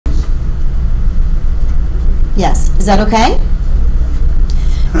Yes. Is that okay?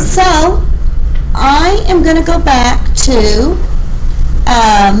 So I am going to go back to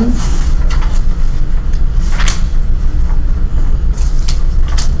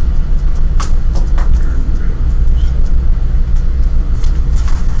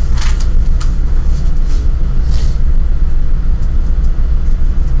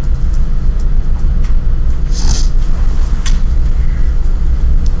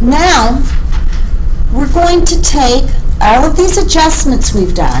now we're going to take all of these adjustments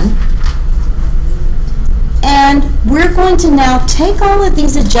we've done, and we're going to now take all of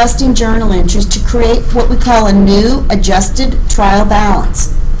these adjusting journal entries to create what we call a new adjusted trial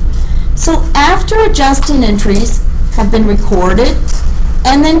balance. So after adjusting entries have been recorded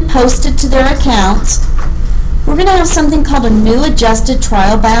and then posted to their accounts, we're going to have something called a new adjusted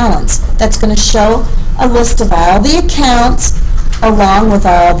trial balance that's going to show a list of all the accounts along with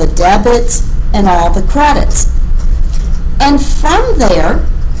all the debits and all the credits. And from there,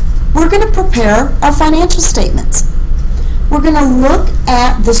 we're going to prepare our financial statements. We're going to look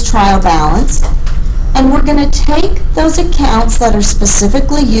at this trial balance, and we're going to take those accounts that are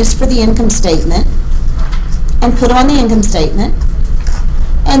specifically used for the income statement and put on the income statement.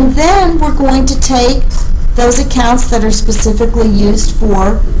 And then we're going to take those accounts that are specifically used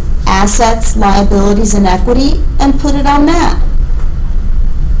for assets, liabilities, and equity and put it on that.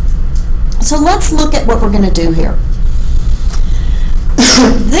 So let's look at what we're going to do here.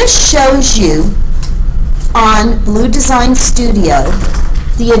 This shows you on Blue Design Studio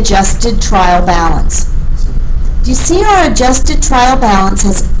the adjusted trial balance. Do you see our adjusted trial balance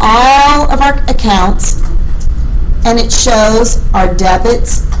has all of our accounts, and it shows our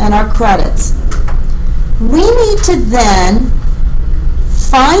debits and our credits. We need to then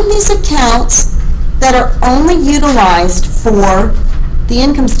find these accounts that are only utilized for the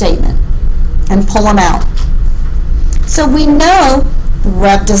income statement and pull them out. So we know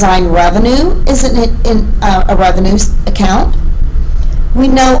Design revenue is in a revenue account. We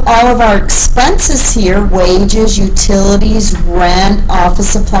know all of our expenses here, wages, utilities, rent, office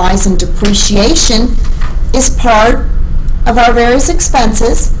supplies, and depreciation is part of our various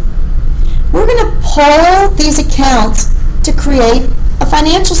expenses. We're going to pull these accounts to create a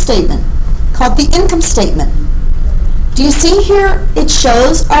financial statement called the income statement. Do you see here it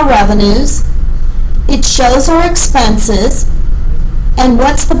shows our revenues, it shows our expenses, and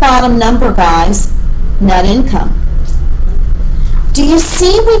what's the bottom number, guys? Net income. Do you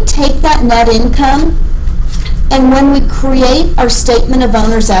see we take that net income, and when we create our statement of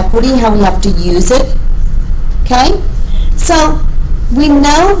owner's equity, how we have to use it? Okay? So we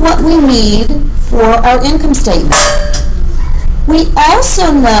know what we need for our income statement. We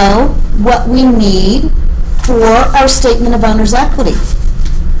also know what we need for our statement of owner's equity.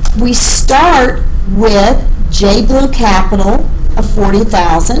 We start with JBlue Capital of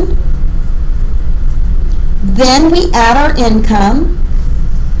 $40,000. Then we add our income,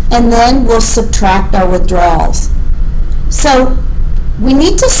 and then we'll subtract our withdrawals. So we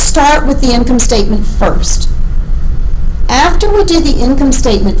need to start with the income statement first. After we do the income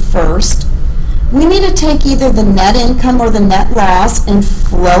statement first, we need to take either the net income or the net loss and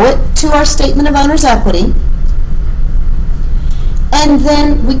flow it to our statement of owner's equity. And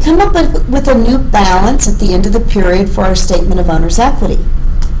then we come up with a new balance at the end of the period for our statement of owner's equity.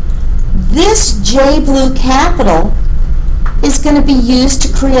 This JBlue Capital is going to be used to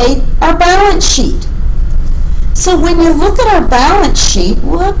create our balance sheet. So when you look at our balance sheet,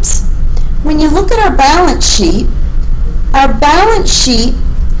 when you look at our balance sheet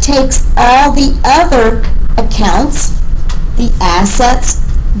takes all the other accounts, the assets,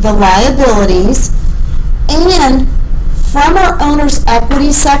 the liabilities, and from our owner's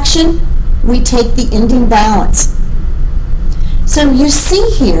equity section, we take the ending balance. So you see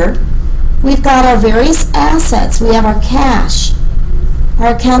here, we've got our various assets. We have our cash,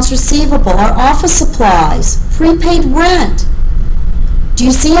 our accounts receivable, our office supplies, prepaid rent. Do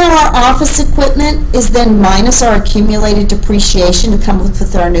you see how our office equipment is then minus our accumulated depreciation to come up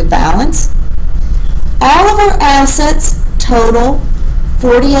with our new balance? All of our assets total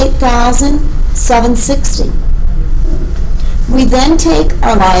 $48,760. We then take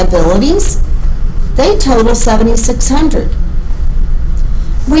our liabilities. They total $7,600.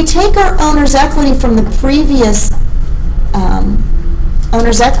 We take our owner's equity from the previous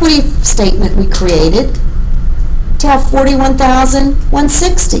owner's equity statement we created to have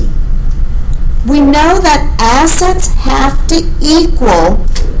 $41,160. We know that assets have to equal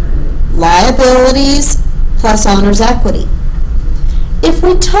liabilities plus owner's equity. If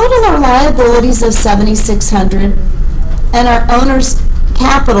we total our liabilities of $7,600 and our owner's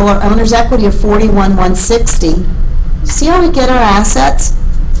capital or owner's equity of 41,160. See how we get our assets?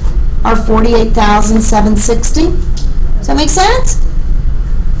 Our 48,760? Does that make sense?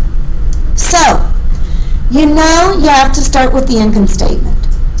 So, you know you have to start with the income statement.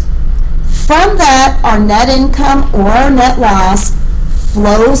 From that, our net income or our net loss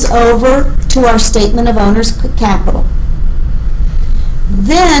flows over to our statement of owner's capital.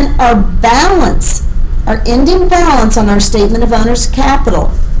 Then our balance, our ending balance on our statement of owner's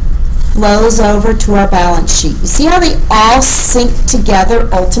capital flows over to our balance sheet. You see how they all sync together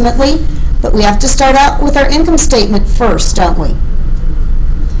ultimately? But we have to start out with our income statement first, don't we?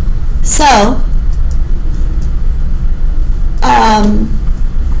 So,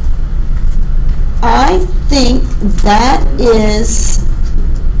 I think that is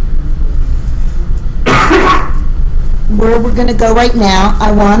where we're going to go right now.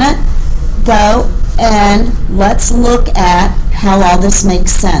 I want to go and let's look at how all this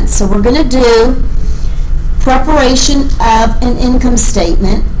makes sense. So we're going to do preparation of an income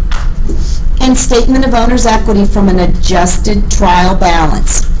statement and statement of owner's equity from an adjusted trial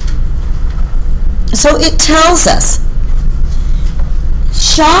balance. So it tells us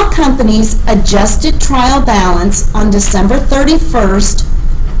Shaw Company's adjusted trial balance on December 31st,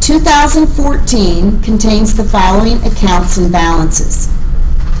 2014 contains the following accounts and balances.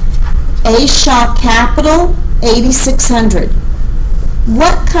 A. Shaw Capital, $8,600.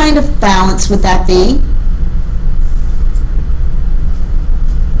 What kind of balance would that be?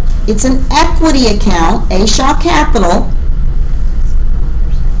 It's an equity account, A. Shaw Capital.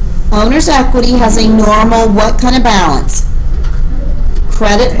 Owner's equity has a normal what kind of balance?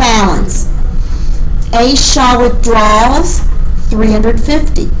 Credit balance. A. Shaw Withdrawals,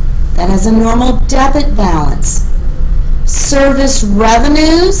 $350. That has a normal debit balance. Service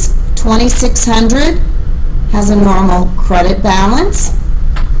Revenues, $2,600, has a normal credit balance.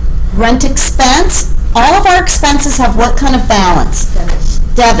 Rent expense, all of our expenses have what kind of balance?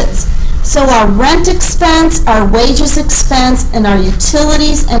 Debits. So our rent expense, our wages expense, and our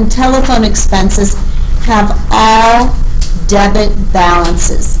utilities and telephone expenses have all debit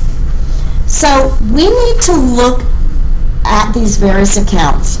balances. So we need to look at these various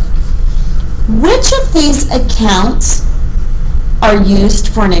accounts. Which of these accounts are used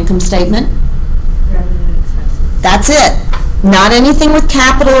for an income statement? Revenue and expenses. That's it. Not anything with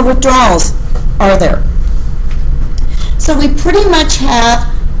capital or withdrawals, are there? So we pretty much have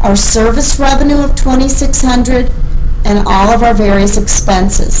our service revenue of $2,600 and all of our various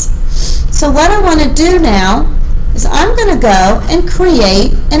expenses. So what I want to do now is I'm going to go and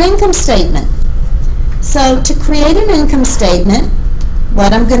create an income statement. So to create an income statement,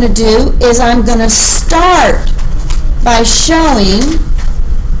 what I'm going to do is I'm going to start by showing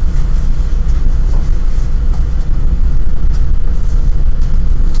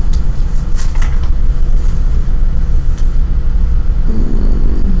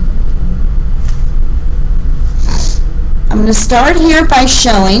I'm going to start here by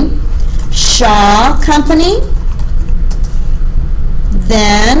showing Shaw Company.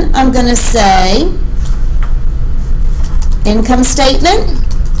 Then I'm going to say income statement.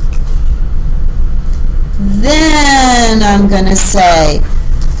 Then I'm going to say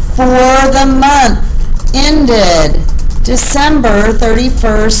for the month ended December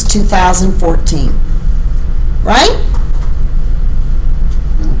 31st, 2014. Right?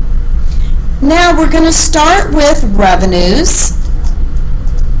 Now we're going to start with revenues.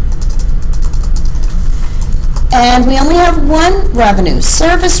 And we only have one revenue,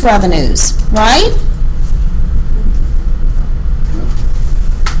 service revenues, right?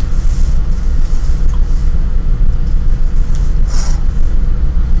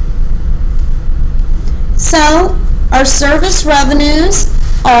 So our service revenues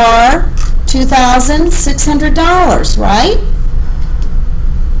are $2,600, right?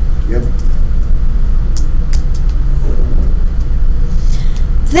 Yep.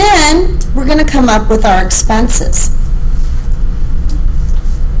 Then we're going to come up with our expenses.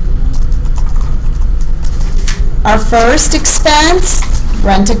 Our first expense,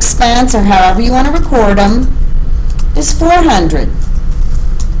 rent expense, or however you want to record them, is $400.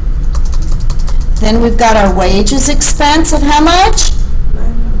 Then we've got our wages expense of how much?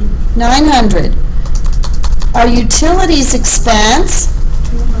 $900. Our utilities expense,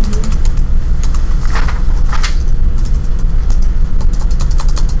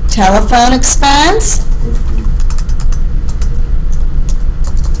 telephone expense,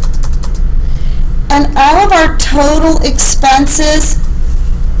 and all of our total expenses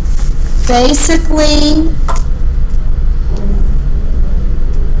basically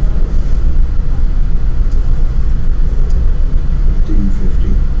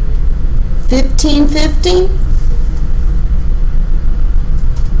 1550.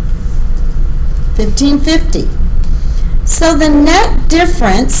 1550. So the net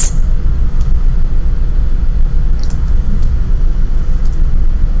difference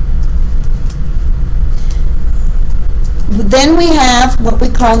then we have what we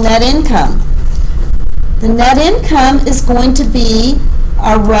call net income. The net income is going to be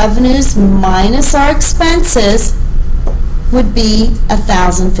our revenues minus our expenses would be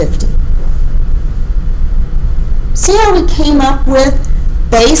 1,050. See how we came up with,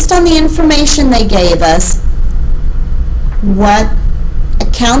 based on the information they gave us, what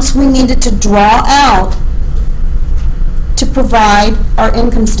accounts we needed to draw out to provide our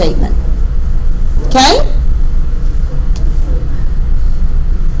income statement. Okay?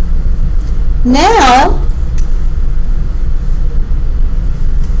 Now,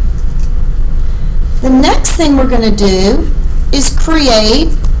 the next thing we're going to do is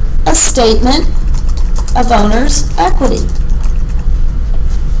create a statement of owner's equity.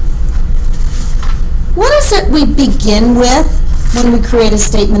 What is it we begin with when we create a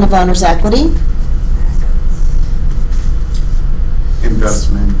statement of owner's equity?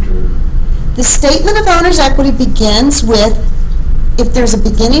 Investment or... The statement of owner's equity begins with if there's a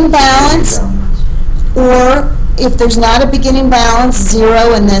beginning balance, or if there's not a beginning balance,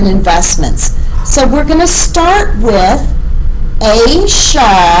 zero, and then investments. So we're going to start with A.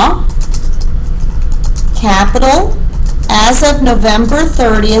 Shaw Capital as of November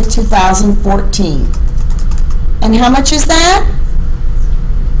 30th, 2014. And how much is that?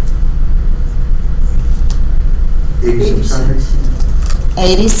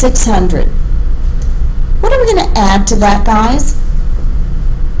 $8,600. What are we going to add to that, guys?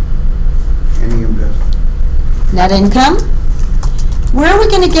 Any investment. Net income. Where are we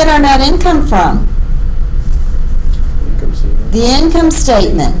going to get our net income from? Income statement. The income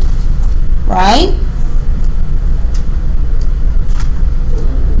statement, right?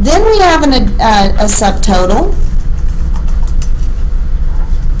 Then we have a subtotal.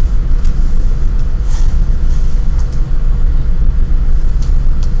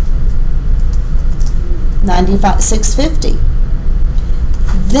 $95,650.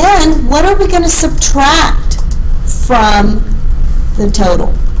 Then what are we going to subtract from the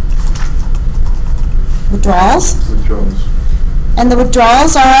total? Withdrawals? Withdrawals. And the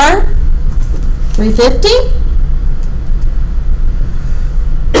withdrawals are $350.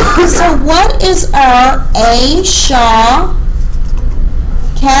 So what is our A. Shaw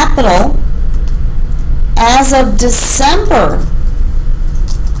Capital as of December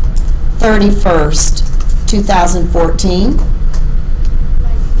 31st, 2014?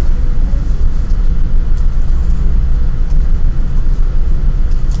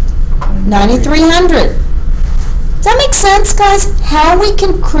 $9,300. Does that make sense, guys? How we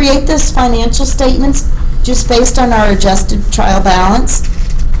can create this financial statements just based on our adjusted trial balance?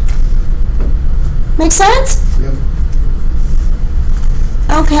 Make sense? Yep.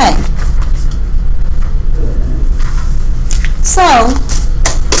 Okay. So,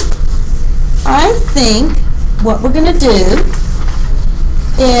 I think what we're going to do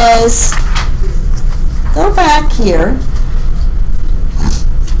is go back here.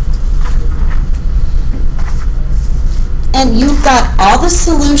 And you've got all the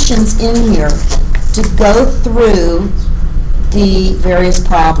solutions in here to go through the various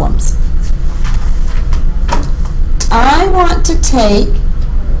problems. I want to take,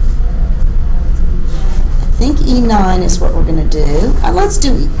 I think E9 is what we're going to do. Let's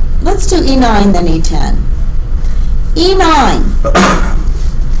do E9 then E10. E9.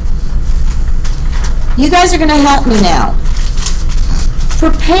 You guys are going to help me now.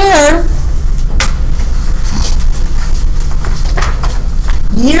 Prepare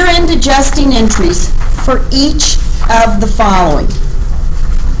year-end adjusting entries for each of the following.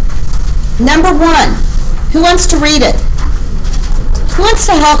 Number 1, who wants to read it? Who wants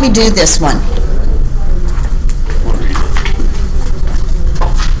to help me do this one?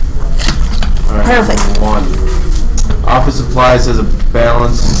 Alright, Perfect. 1. Office supplies has a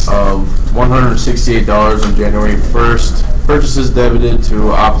balance of $168 on January 1st. Purchases debited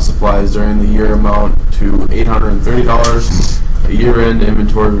to office supplies during the year amount to $830. A year-end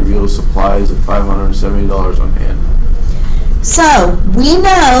inventory reveals supplies of $570 on hand. So, we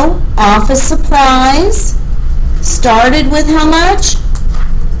know office supplies started with how much?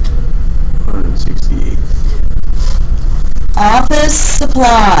 168. Office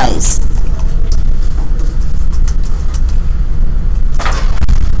supplies.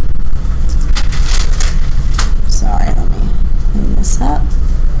 Sorry, let me clean this up.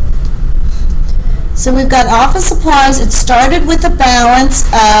 So we've got office supplies. It started with a balance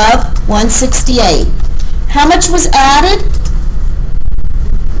of 168. How much was added?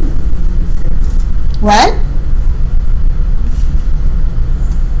 What?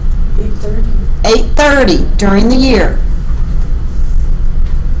 830. 830 during the year.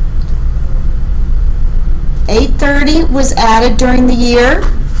 830 was added during the year.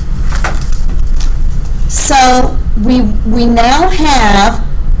 So we now have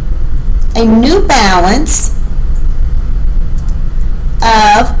a new balance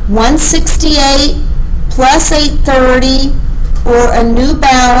of 168 plus 830, or a new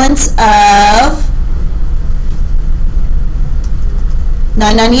balance of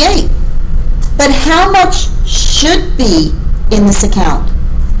 998. But how much should be in this account?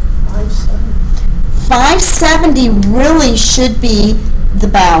 570 really should be the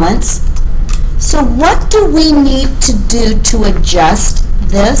balance. So what do we need to do to adjust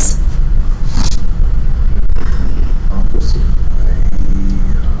this? Opposite.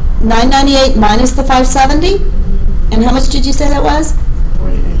 998 minus the 570? And how much did you say that was?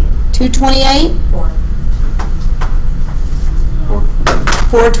 228?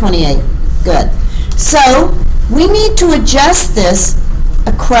 428. Good. So we need to adjust this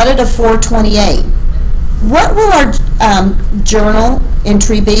a credit of 428. What will our journal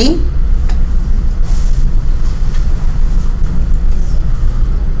entry be?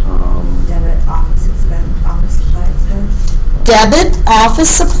 Debit office expense, office supply expense. Debit office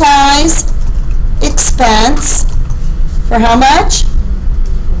supplies expense for how much?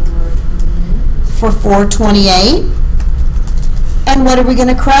 For 428. And what are we going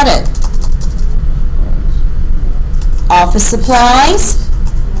to credit? Office supplies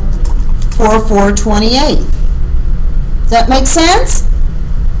for 428. Does that make sense?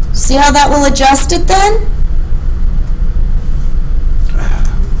 See how that will adjust it then?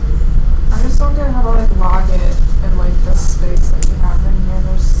 I just don't get how to like log it in like the space that you have in here.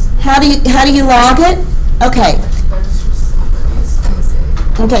 How do you log it? Okay. There's just so many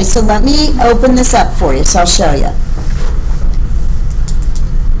spaces. Okay, so let me open this up for you, so I'll show you.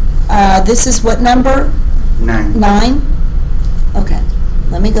 This is what number? 9. 9? Okay,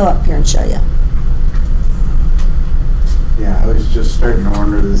 let me go up here and show you. Yeah, I was just starting to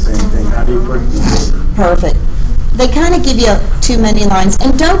wonder the same thing. How do you put it in? Perfect. They kind of give you too many lines,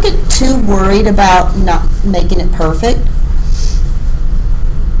 and don't get too worried about not making it perfect.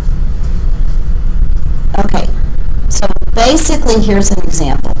 Okay, so basically here's an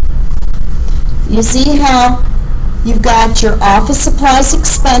example. You see how you've got your office supplies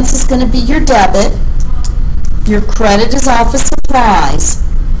expense is going to be your debit, your credit is office supplies,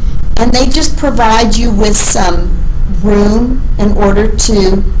 and they just provide you with some room in order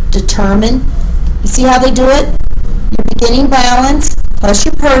to determine. You see how they do it? Your beginning balance plus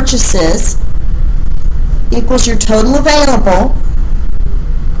your purchases equals your total available,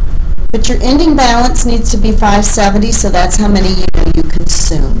 but your ending balance needs to be 570, so that's how many you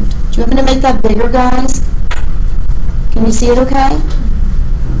consumed. Do you want me to make that bigger, guys? Can you see it okay?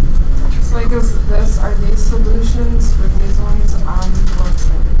 So like are these solutions for these ones on the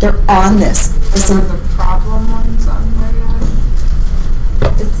website? They're on this. Are the problem ones on there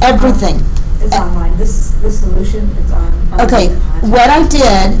yet? It's Everything. It's online. This solution is on. Okay, what I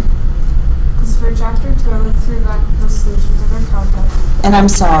did, Because for chapter 2, I looked through the solutions of their contact. and I'm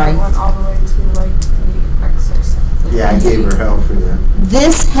sorry, I went all the way to like the exercise. Yeah, I gave her hell for that.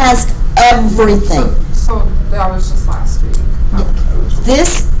 this has everything. So that was just last week.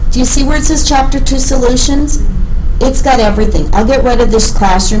 This, do you see where it says Chapter 2 Solutions? It's got everything. I'll get rid of this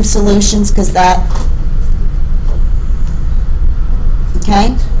Classroom Solutions because that,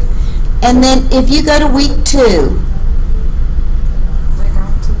 okay? And then if you go to week 2, They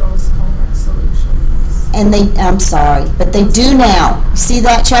got to those homework solutions. and they, I'm sorry, but they do now. See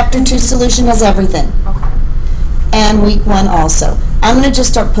that Chapter 2 Solution has everything. Okay. And week 1 also. I'm going to just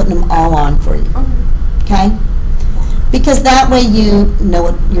start putting them all on for you, Okay. okay? Because that way you know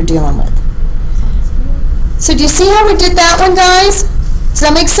what you're dealing with. So do you see how we did that one, guys? Does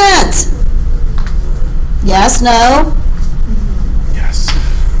that make sense? Yes, no? Yes.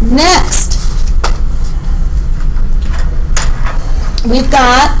 Next, we've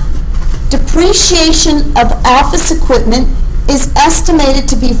got depreciation of office equipment is estimated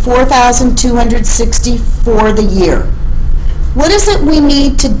to be $4,260 for the year. What is it we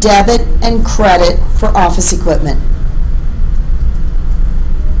need to debit and credit for office equipment?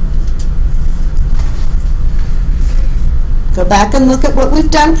 Go back and look at what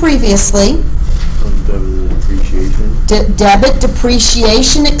we've done previously. Depreciation. Debit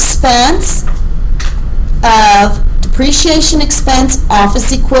depreciation expense of depreciation expense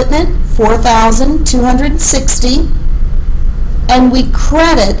office equipment, $4,260, and we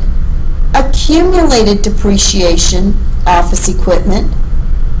credit accumulated depreciation office equipment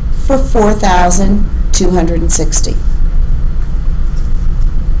for $4,260.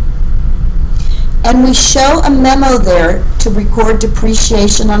 And we show a memo there to record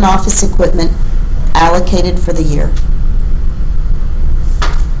depreciation on office equipment allocated for the year.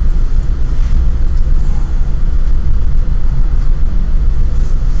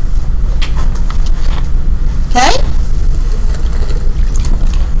 Okay?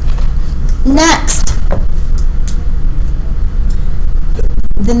 Next.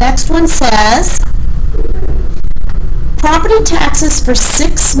 The next one says, property taxes for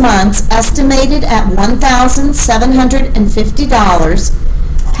 6 months estimated at $1,750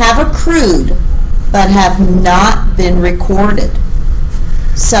 have accrued but have not been recorded.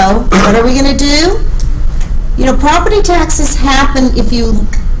 So, what are we going to do? You know, property taxes happen if you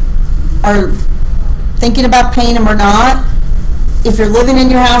are thinking about paying them or not. If you're living in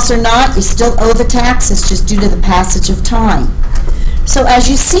your house or not, you still owe the taxes just due to the passage of time. So as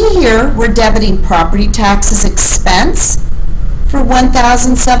you see here, we're debiting property taxes expense for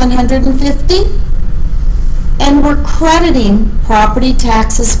 $1,750, and we're crediting property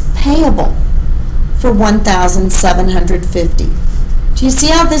taxes payable for $1,750. Do you see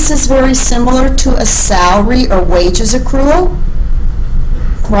how this is very similar to a salary or wages accrual?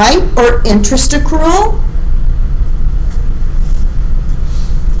 Right? Or interest accrual?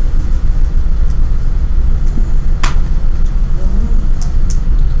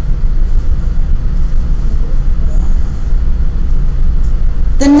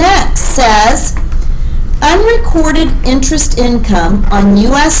 The next says, unrecorded interest income on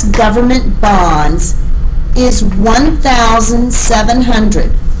U.S. government bonds is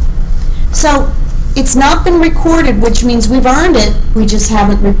 $1,700. So it's not been recorded, which means we've earned it, we just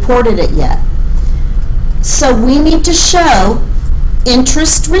haven't reported it yet. So we need to show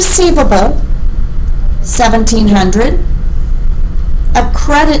interest receivable, $1,700, a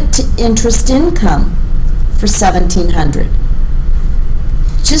credit to interest income for $1,700.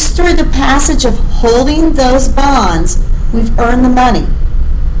 Just through the passage of holding those bonds, we've earned the money.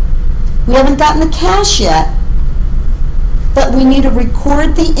 We haven't gotten the cash yet, but we need to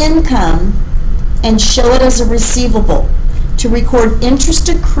record the income and show it as a receivable to record interest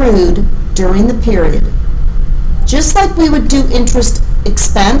accrued during the period. Just like we would do interest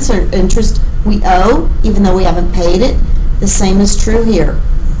expense or interest we owe, even though we haven't paid it, the same is true here.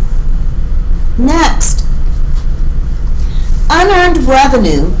 Next, unearned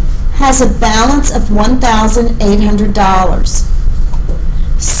revenue has a balance of $1,800.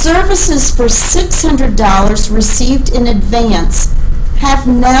 Services for $600 received in advance have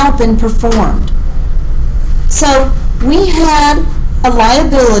now been performed. So we had a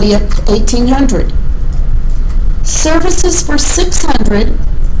liability of $1,800. Services for $600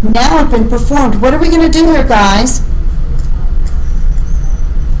 now have been performed. What are we going to do here, guys?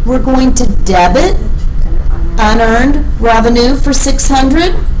 We're going to debit unearned revenue for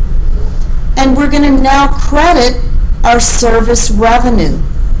 $600, and we're going to now credit our service revenue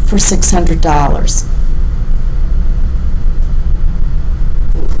for $600.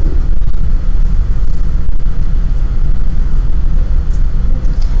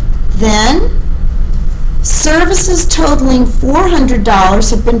 Then, services totaling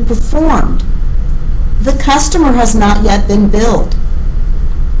 $400 have been performed. The customer has not yet been billed.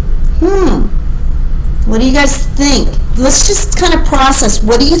 What do you guys think? Let's just kind of process.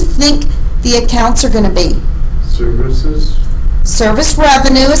 What do you think the accounts are going to be? Services? Service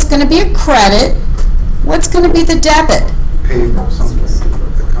revenue is going to be a credit. What's going to be the debit? Payable, something.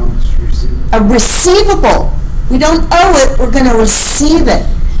 Accounts receivable. A receivable. We don't owe it, we're going to receive it.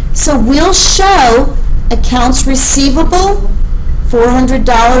 So we'll show accounts receivable,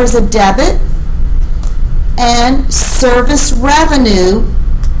 $400 a debit, and service revenue,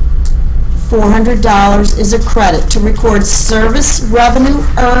 $400 is a credit to record service revenue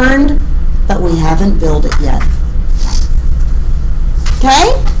earned, but we haven't billed it yet.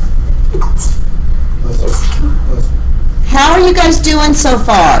 Okay? How are you guys doing so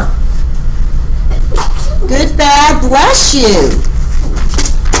far? Good, bad, bless you.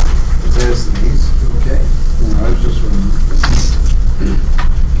 There's these. Okay. No, I was just wondering.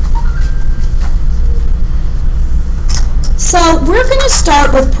 So we're going to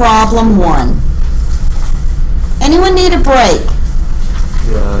start with problem 1. Anyone need a break?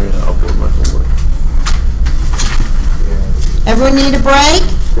 Yeah, I'll put my homework. Everyone need a break?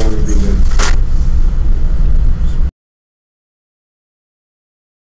 That would be good.